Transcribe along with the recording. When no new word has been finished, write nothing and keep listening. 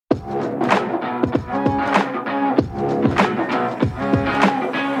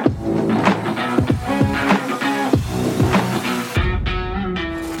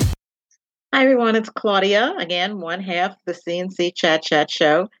Hi, everyone. It's Claudia, again, one half the C&C Chat Chat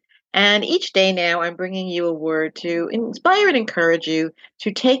show. And each day now, I'm bringing you a word to inspire and encourage you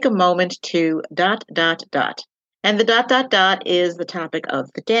to take a moment to dot, dot, dot. And the dot, dot, dot is the topic of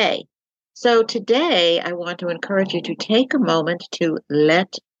the day. So today, I want to encourage you to take a moment to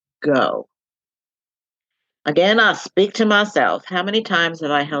let go. Again, I'll speak to myself. How many times have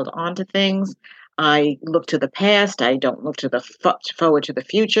I held on to things? I look to the past. I don't look to the forward to the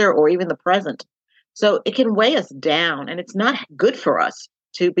future or even the present. So it can weigh us down, and it's not good for us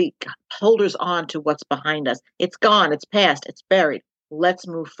to be holders on to what's behind us. It's gone. It's past. It's buried. Let's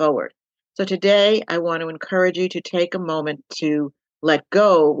move forward. So today, I want to encourage you to take a moment to let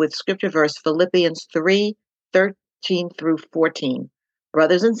go with scripture verse Philippians 3:13 through 14.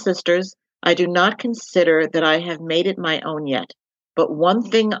 Brothers and sisters, I do not consider that I have made it my own yet, but one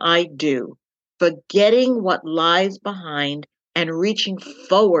thing I do, forgetting what lies behind and reaching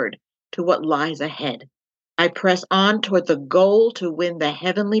forward to what lies ahead. I press on toward the goal to win the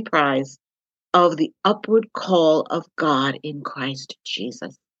heavenly prize of the upward call of God in Christ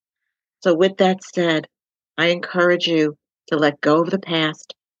Jesus. So, with that said, I encourage you to let go of the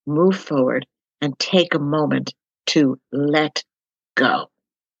past, move forward, and take a moment to let go.